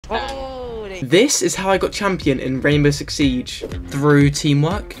This is how I got champion in Rainbow Six Siege, through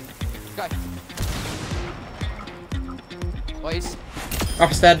teamwork. Go. Boys.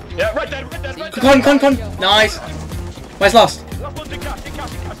 Upper's dead. Yeah, right there, right there, right there. Con. Nice. Where's last?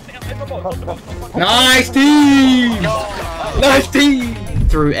 Nice team! Nice team!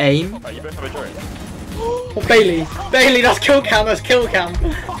 Through aim. Right, you both have a drink. Oh, Bailey, that's kill cam, that's kill cam.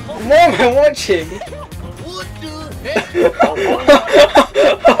 What am I watching?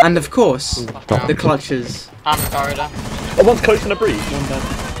 And of course, the clutches. I'm the corridor. Oh, one's close in a breach. One dead.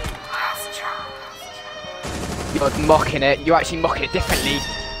 You're mocking it. You're actually mocking it differently.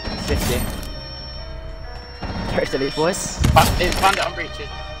 50. There's the lead, boys. It's bandit on breaches.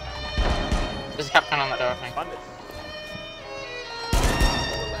 There's a capcan on that door, I think. Bandits.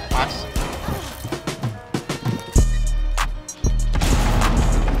 Nice.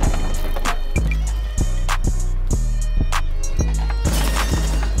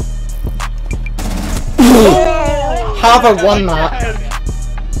 How have I won that?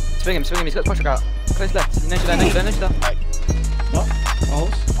 Swing him, he's got the push out. Close left, no there. What?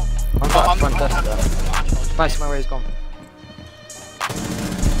 Rolls? Front left. Nice, my way is gone.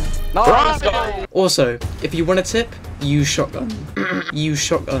 No, let's go! Also, if you want a tip, use shotgun. Use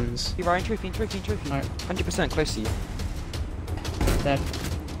shotguns. You're right, trophy. Alright. 100% close to you. Dead.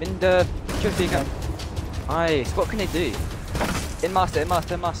 In the trophy again. Nice, what can they do? In master.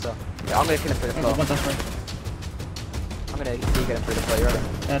 Yeah, I'm gonna kill him through the floor. I'm gonna get him through the floor, you ready?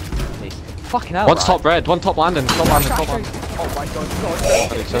 Dead. Please. Fucking hell. One's top red, one top landing, top landing. Oh my god,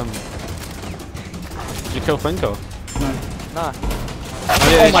 Did you kill Finko? Nah.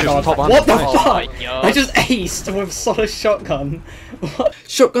 Oh my god, top what the fuck? I just aced with solid shotgun. What?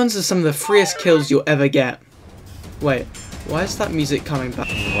 Shotguns are some of the freest kills you'll ever get. Wait, why is that music coming back?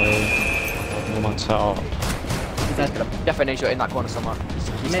 No man set up. Definitely knows you're in that corner somewhere.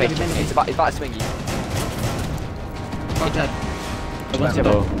 He's Maybe. faking. He's about to swing you. One's dead. One's dead.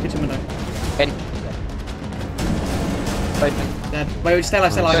 Hit him with In. Dead. Wait, stay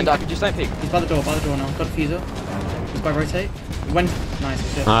alive. Don't die, just don't peek. He's by the door now. Got a diffuser. He's by rotate. He went. Nice,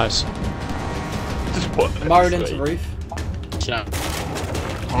 shit. Nice. Just what? Married into roof. Yeah.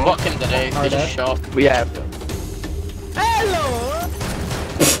 What can they do? They just shot. Yeah.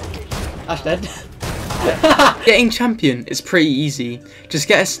 Ash dead. Getting champion is pretty easy. Just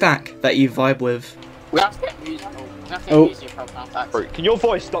get a stack that you vibe with. We have to get musical. We have to get music for contacts. Can your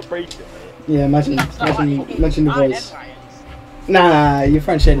voice stop breaking? Yeah, imagine the voice. Nah, you're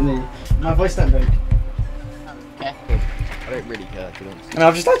French shading me. My voice don't break. Okay. I don't really care, to be honest. And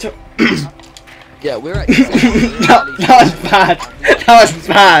I've just like to. Yeah, we're actually. that was bad. That was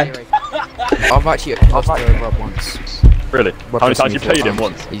bad. I've actually asked Rob once. Really? How many times you played him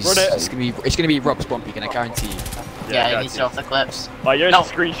once? It's gonna be Rob's bumpy, can I guarantee you? Yeah, he needs to off the clips. Like, it's a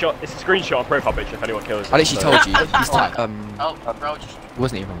screenshot. It's a screenshot on profile picture if anyone kills him. I literally told you. He's tagged. Oh, bro, just...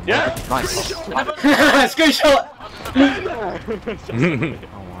 Wasn't even. Yeah. Nice. Screenshot.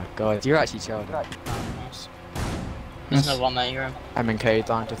 Oh my god, you're actually chilled. There's no one there, you're him. M&K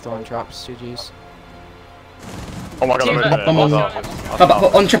down to thorn traps, GG's. Oh my god, I'm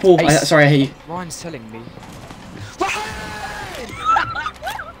On triple. Sorry, I hate you. Ryan's telling me.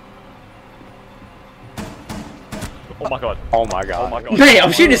 Oh my god. Oh my god. Oh my god. Mate,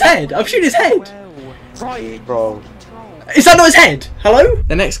 I'm shooting his head. Ryan. Bro. Is that not his head? Hello?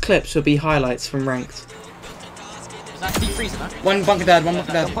 The next clips will be highlights from ranked. Is that deep freezer, no? One bunker dead.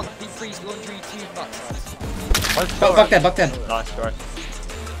 Deep freeze laundry 2 bucks. Buck dead. Nice, right.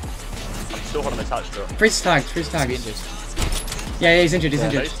 I'm still holding attached to it. Freeze tagged. Yeah, he's injured.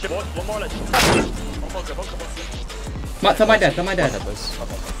 One more, let's... My dead.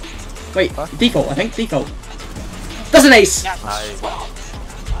 Wait, default, I think. That's an ace! Yeah,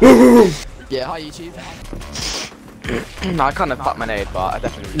 hi YouTube. No, I kind of fucked my nade, but I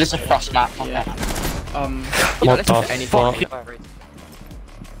definitely. There's a frost map on there. What the fuck?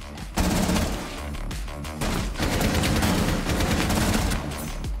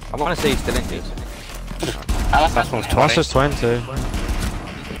 I want to see he's still injured. That's one's That's just 20.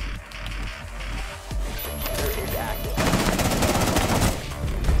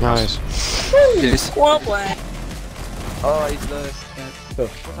 Nice. Oh, he's low.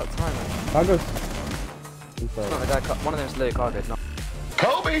 What's that timer? Cargos. One of them's low cargos, not.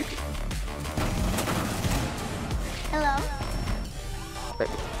 Kobe! Hello.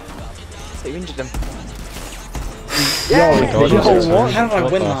 So you injured him. Yo, what? How do I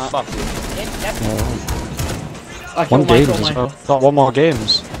win that? One game as well. Got one more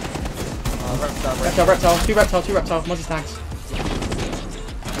games. Reptile, two reptile, multi tags.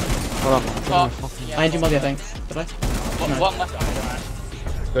 Hold on. I injured Molly, I think. Did I? One left.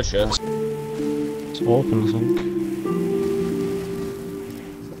 Good shit. It's open, I think.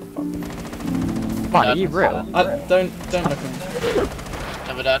 Man, are you real? Don't look at me.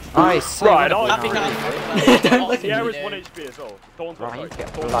 Never dead. Nice. Right, Happy no. guy. Don't look at Yeah, me. it's 1 HP as well. Don't Right, worry. you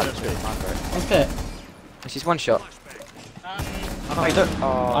get Don't blood worry. to it, man, bro. Let's pit. This is one shot. Oh, you don't.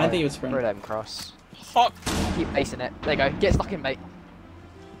 Oh, I think he would sprint. Throw them cross. Fuck. Keep acing it. There you go. Get stuck in, mate.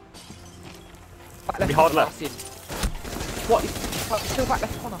 Back left. Be hard last left. in. What? Still back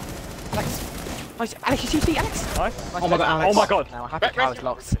left corner. Alex. Nice. Alex, you see feet, Alex? Nice. Oh my god, Alex. Oh my god. No, happy cow is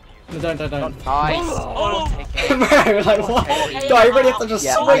locked. No, don't. Nice. Oh. Okay. Bro, like what? Do I really have to just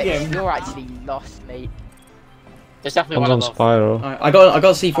swing Alex, him? you're actually lost, mate. There's definitely One's one on above. spiral. Alright, I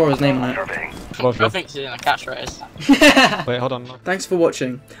got C4 his name on it. Above I you. think she's in a catch race. Wait, hold on. Thanks for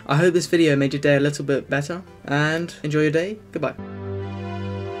watching. I hope this video made your day a little bit better, and enjoy your day. Goodbye.